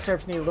still think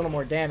Serps need a little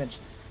more damage.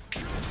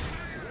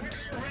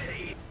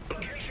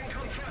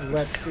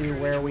 Let's see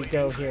where we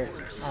go here.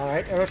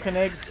 Alright,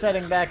 Erlkönig's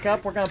setting back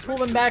up. We're gonna pull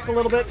them back a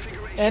little bit.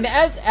 And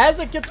as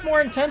it gets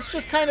more intense,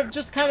 just kind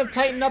of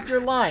tighten up your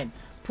line.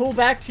 Pull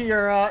back to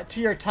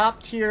your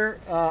top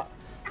tier.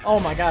 Oh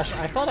my gosh,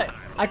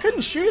 I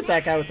couldn't shoot at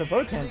that guy with the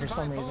Votan for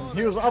some reason.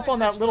 He was up on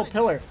that little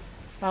pillar.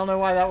 I don't know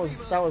why that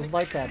was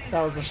like that.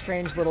 That was a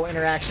strange little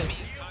interaction.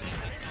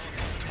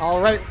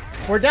 Alright,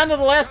 we're down to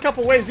the last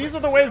couple waves. These are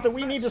the waves that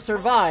we need to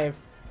survive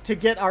to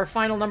get our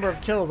final number of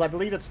kills. I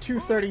believe it's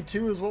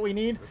 232 is what we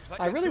need.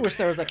 I really wish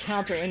there was a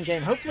counter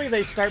in-game. Hopefully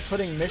they start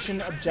putting mission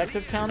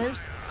objective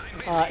counters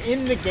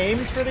in the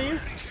games for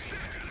these.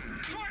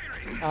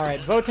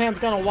 Alright, Votan's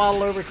going to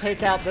waddle over,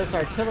 take out this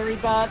artillery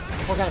bot.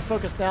 We're going to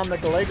focus down the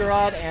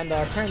Gulagarod and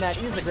turn that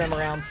Isegrim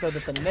around so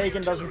that the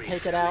Nagin doesn't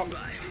take it out.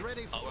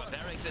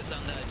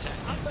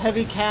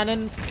 Heavy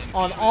cannons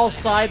on all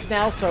sides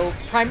now, so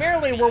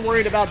primarily we're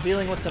worried about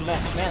dealing with the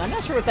mechs. Man, I'm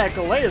not sure what that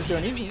Goulet is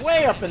doing. He's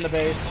way up in the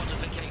base.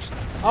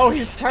 Oh,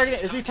 is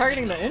he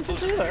targeting the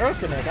infantry or the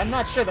Erlkönig? I'm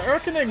not sure. The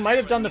Erlkönig might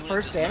have done the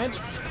first damage.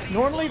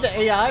 Normally the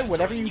AI,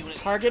 whatever you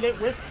target it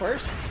with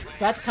first,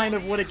 that's kind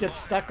of what it gets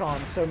stuck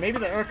on. So maybe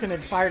the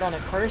Erlkönig fired on it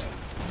first,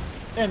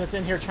 and it's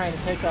in here trying to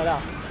take that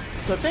out.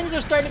 So things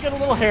are starting to get a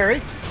little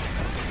hairy,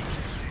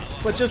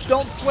 but just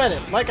don't sweat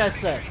it. Like I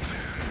said,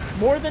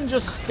 more than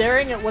just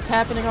staring at what's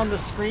happening on the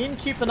screen,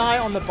 keep an eye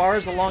on the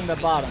bars along the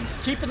bottom.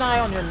 Keep an eye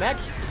on your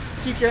mechs.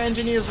 Keep your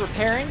engineers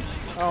repairing.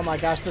 Oh my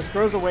gosh, this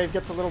Groza wave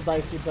gets a little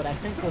dicey, but I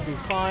think we'll be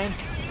fine.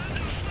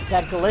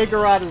 That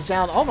Gulagarod is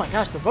down. Oh my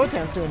gosh, the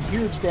Votan's doing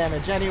huge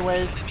damage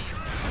anyways.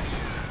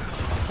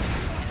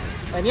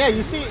 And yeah,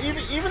 you see,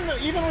 even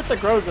with the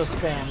Groza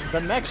spam, the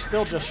mechs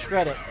still just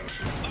shred it.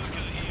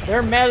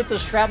 They're mad at the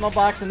shrapnel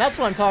box, and that's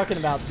what I'm talking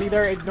about. See,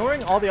 they're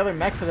ignoring all the other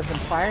mechs that have been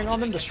firing on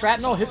them. The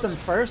shrapnel hit them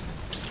first,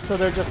 so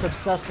they're just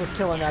obsessed with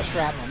killing that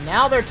shrapnel.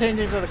 Now they're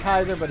changing to the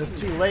Kaiser, but it's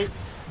too late.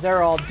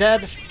 They're all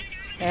dead,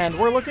 and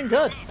we're looking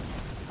good.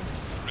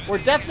 We're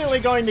definitely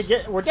going to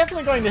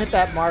hit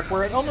that mark.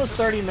 We're at almost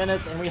 30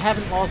 minutes, and we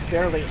haven't lost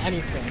barely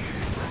anything.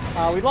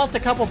 We lost a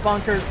couple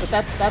bunkers, but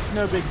that's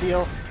no big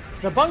deal.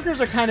 The bunkers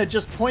are kind of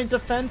just point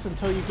defense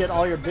until you get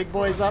all your big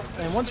boys up,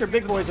 and once your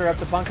big boys are up,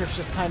 the bunkers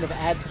just kind of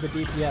add to the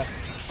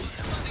DPS.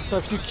 So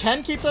if you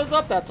can keep those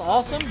up, that's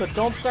awesome, but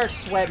don't start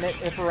sweating it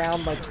if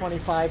around like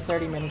 25,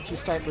 30 minutes you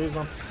start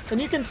losing them.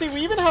 And you can see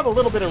we even have a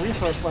little bit of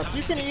resource left.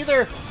 You can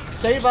either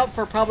save up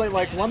for probably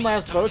like one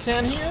last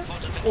Votan here,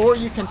 or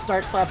you can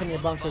start slapping your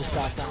bunkers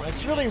back down.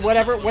 It's really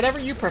whatever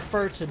you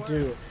prefer to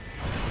do.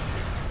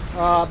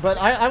 But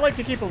I like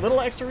to keep a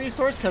little extra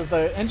resource because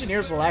the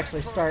engineers will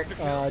actually start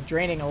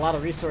draining a lot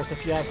of resource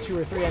if you have 2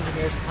 or 3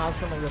 engineers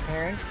constantly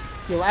repairing.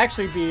 You'll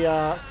actually be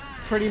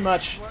pretty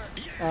much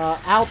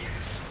out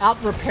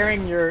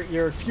repairing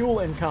your fuel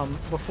income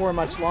before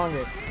much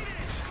longer,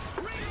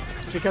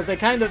 because it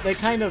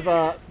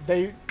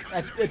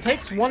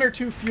takes 1 or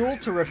 2 fuel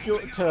to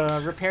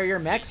repair your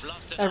mechs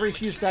every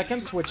few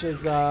seconds, which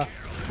is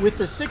with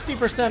the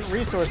 60%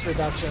 resource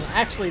reduction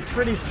actually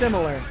pretty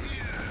similar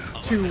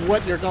to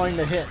what you're going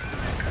to hit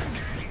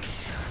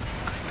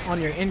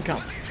on your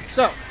income.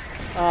 So,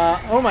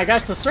 oh my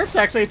gosh, the SERP's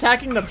actually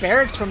attacking the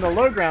barracks from the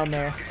low ground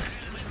there.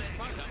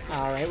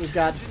 Alright, we've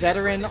got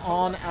Veteran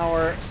on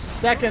our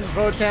second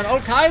Votan. Oh,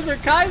 Kaiser!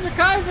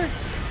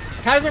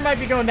 Kaiser might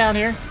be going down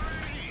here,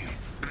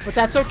 but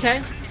that's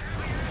okay.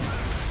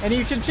 And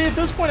you can see at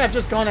this point I've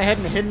just gone ahead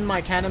and hidden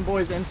my cannon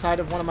boys inside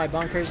of one of my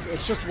bunkers.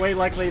 It's just way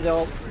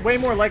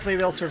more likely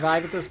they'll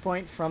survive at this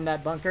point from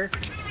that bunker.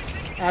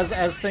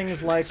 As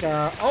things like,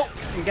 oh,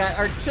 we got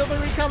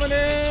artillery coming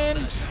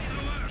in.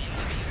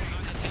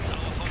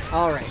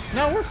 Alright,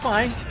 no, we're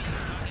fine.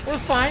 We're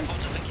fine.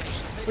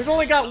 We've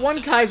only got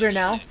 1 Kaiser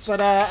now, but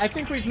I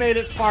think we've made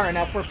it far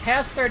enough. We're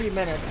past 30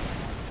 minutes.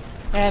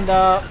 And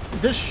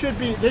this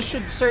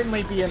should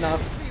certainly be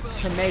enough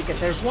to make it.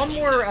 There's one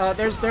more,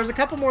 there's a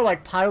couple more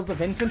like piles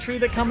of infantry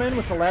that come in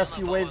with the last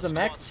few waves of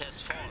mechs.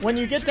 When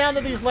you get down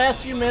to these last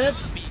few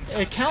minutes,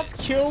 it counts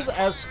kills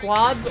as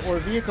squads or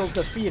vehicles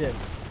defeated.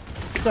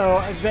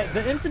 So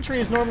the infantry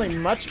is normally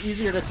much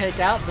easier to take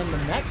out than the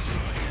mechs.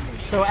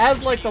 So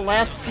as like the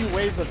last few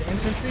waves of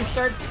infantry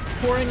start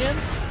pouring in,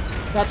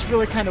 that's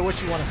really kind of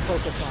what you want to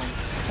focus on.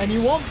 And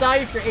you won't die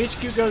if your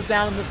HQ goes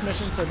down in this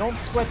mission, so don't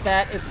sweat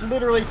that. It's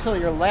literally till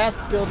your last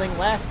building,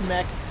 last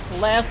mech,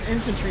 last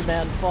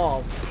infantryman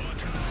falls.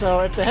 So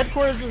if the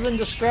headquarters is in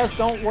distress,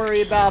 don't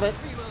worry about it.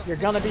 You're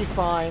gonna be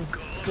fine.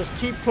 Just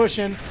keep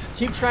pushing.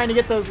 Keep trying to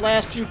get those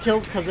last few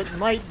kills, because it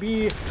might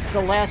be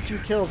the last few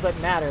kills that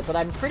matter. But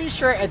I'm pretty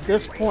sure at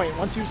this point,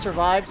 once you've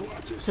survived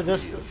to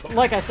this,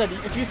 like I said,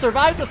 if you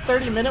survive the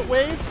 30-minute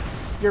wave,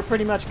 you're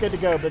pretty much good to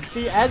go. But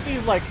see, as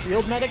these like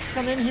field medics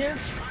come in here,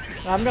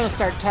 I'm going to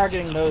start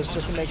targeting those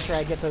just to make sure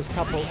I get those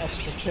couple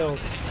extra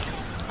kills.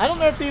 I don't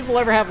know if these will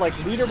ever have like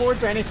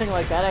leaderboards or anything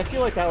like that. I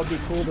feel like that would be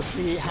cool to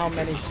see how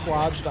many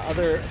squads the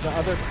other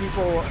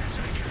people,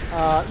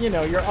 you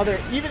know, your other,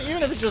 even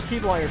if it's just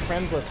people on your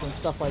friends list and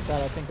stuff like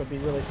that, I think would be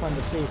really fun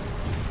to see.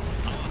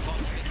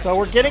 So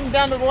we're getting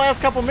down to the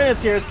last couple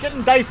minutes here. It's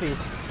getting dicey.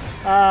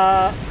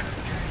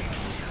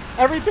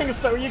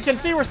 Everything's, you can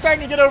see we're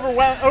starting to get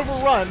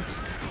overrun.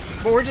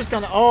 But we're just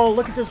gonna, oh,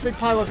 look at this big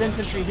pile of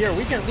infantry here.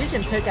 We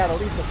can take out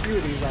at least a few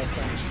of these, I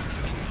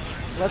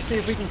think. Let's see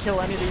if we can kill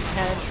any of these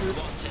cannon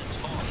troops.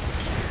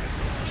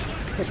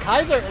 The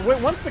Kaiser,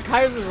 once the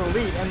Kaiser's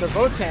elite and the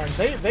Votans,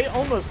 they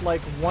almost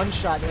like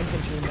one-shot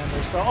infantry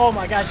members. So, oh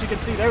my gosh, you can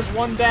see there's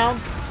one down.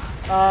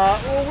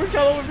 Well, we've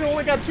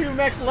only got 2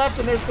 mechs left,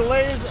 and there's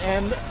delays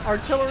and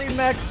artillery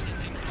mechs.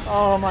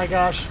 Oh my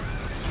gosh,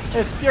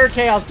 it's pure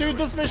chaos, dude.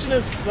 This mission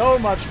is so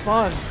much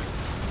fun.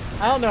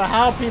 I don't know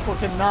how people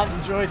cannot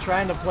enjoy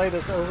trying to play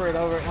this over and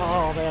over.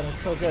 Oh man,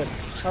 it's so good.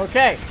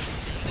 Okay,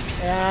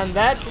 and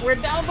we're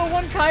down to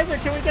 1 Kaiser.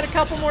 Can we get a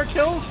couple more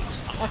kills?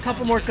 A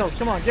couple more kills.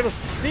 Come on, give us.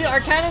 See,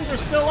 our cannons are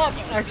still up.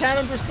 Our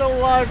cannons are still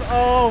alive.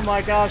 Oh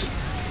my gosh.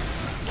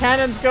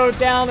 Cannons go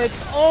down.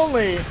 It's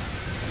only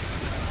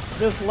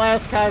this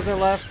last Kaiser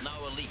left.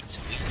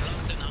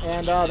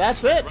 And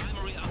that's it.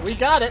 We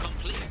got it.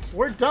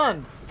 We're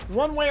done.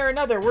 One way or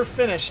another, we're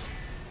finished.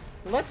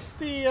 Let's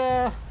see.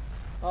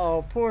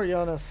 Oh, poor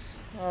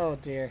Jonas. Oh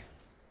dear.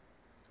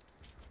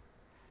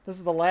 This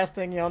is the last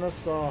thing Jonas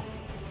saw.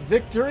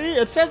 Victory?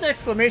 It says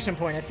exclamation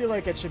point. I feel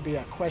like it should be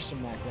a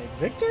question mark. Like,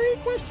 victory?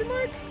 Question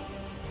mark?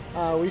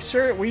 We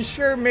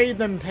sure made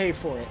them pay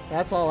for it.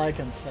 That's all I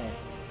can say.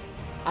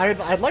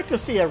 I'd like to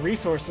see a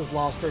resources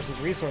loss versus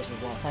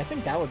resources loss. I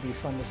think that would be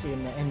fun to see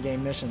in the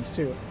endgame missions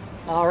too.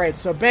 Alright,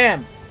 so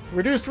bam!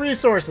 Reduced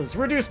resources,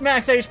 reduced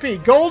max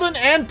HP, golden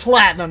and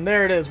platinum.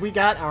 There it is. We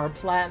got our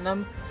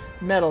platinum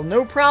medal.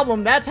 No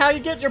problem. That's how you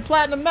get your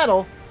platinum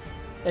medal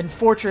in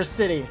Fortress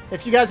City.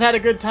 If you guys had a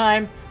good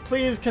time,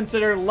 please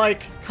consider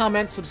like,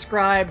 comment,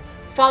 subscribe,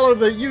 follow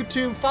the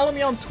YouTube, follow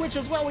me on Twitch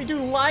as well. We do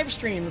live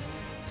streams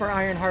for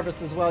Iron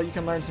Harvest as well. You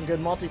can learn some good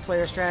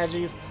multiplayer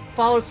strategies,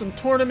 follow some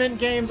tournament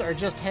games, or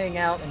just hang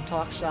out and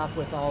talk shop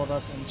with all of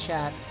us in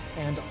chat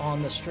and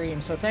on the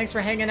stream. So thanks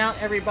for hanging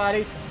out,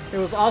 everybody. It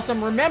was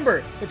awesome.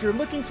 Remember, if you're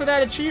looking for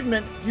that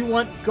achievement, you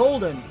want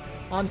golden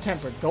on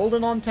tempered.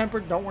 Golden on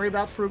tempered. Don't worry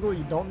about frugal.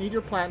 You don't need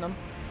your platinum.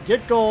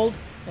 Get gold.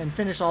 and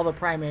finish all the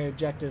primary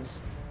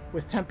objectives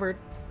with Temepered,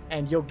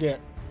 and you'll get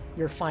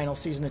your final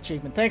season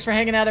achievement. Thanks for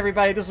hanging out,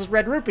 everybody. This is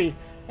Red-Rupee,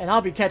 and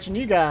I'll be catching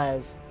you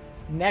guys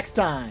next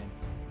time.